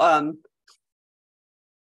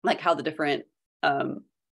 Like how the different,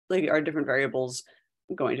 like are different variables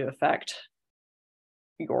going to affect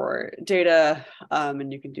your data,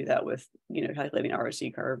 and you can do that with, calculating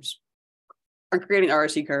ROC curves, or creating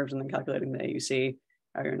ROC curves and then calculating the AUC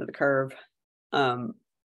under the curve.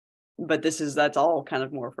 But that's all kind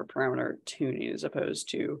of more for parameter tuning as opposed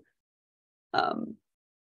to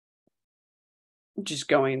just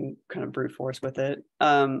going kind of brute force with it.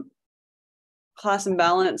 Class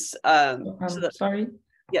imbalance. Sorry.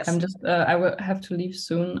 Yes. I will have to leave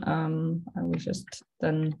soon. I will just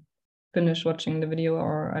then finish watching the video,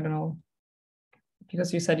 or I don't know,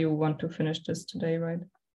 because you said you want to finish this today, right?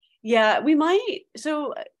 Yeah, we might.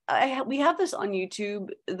 So we have this on YouTube.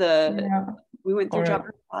 We went through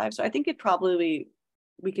chapter 5, so I think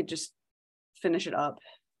we could just finish it up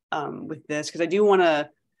with this, because I do want to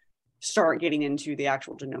start getting into the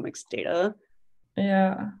actual genomics data.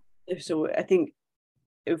 Yeah. So I think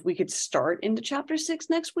if we could start into chapter 6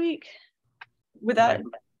 next week with that,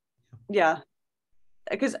 yeah,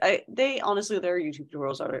 because honestly, their YouTube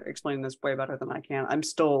tutorials are explaining this way better than I can. I'm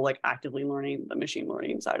still like actively learning the machine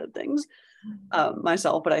learning side of things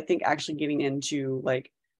myself, but I think actually getting into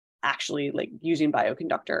actually using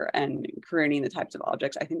bioconductor and creating the types of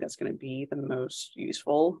objects, I think that's going to be the most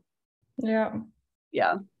useful. Yeah.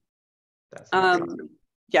 Yeah.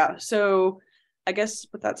 So I guess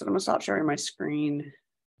with that said, I'm gonna stop sharing my screen.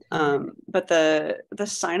 But the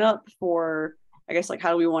sign up for, I guess,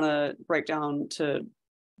 how do we want to break down to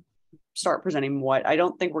start presenting what? I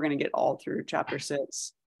don't think we're going to get all through chapter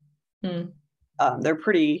 6. They're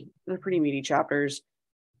pretty meaty chapters.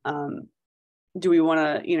 Do we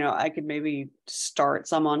want to, I could maybe start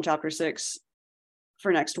some on chapter 6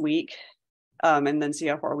 for next week, and then see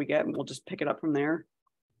how far we get, and we'll just pick it up from there,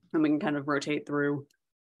 and we can kind of rotate through.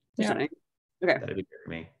 Yeah. Okay. That'd be good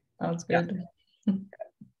for me. Sounds good. Yeah.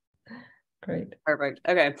 Great. Perfect.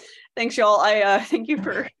 Okay. Thanks, y'all. I thank you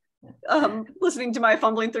for listening to my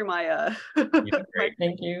fumbling through my Great.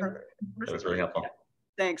 Thank you. That was really helpful.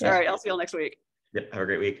 Thanks. Yeah. All right. I'll see y'all next week. Yep. Have a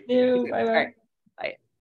great week. See you. Bye-bye. All right. Bye.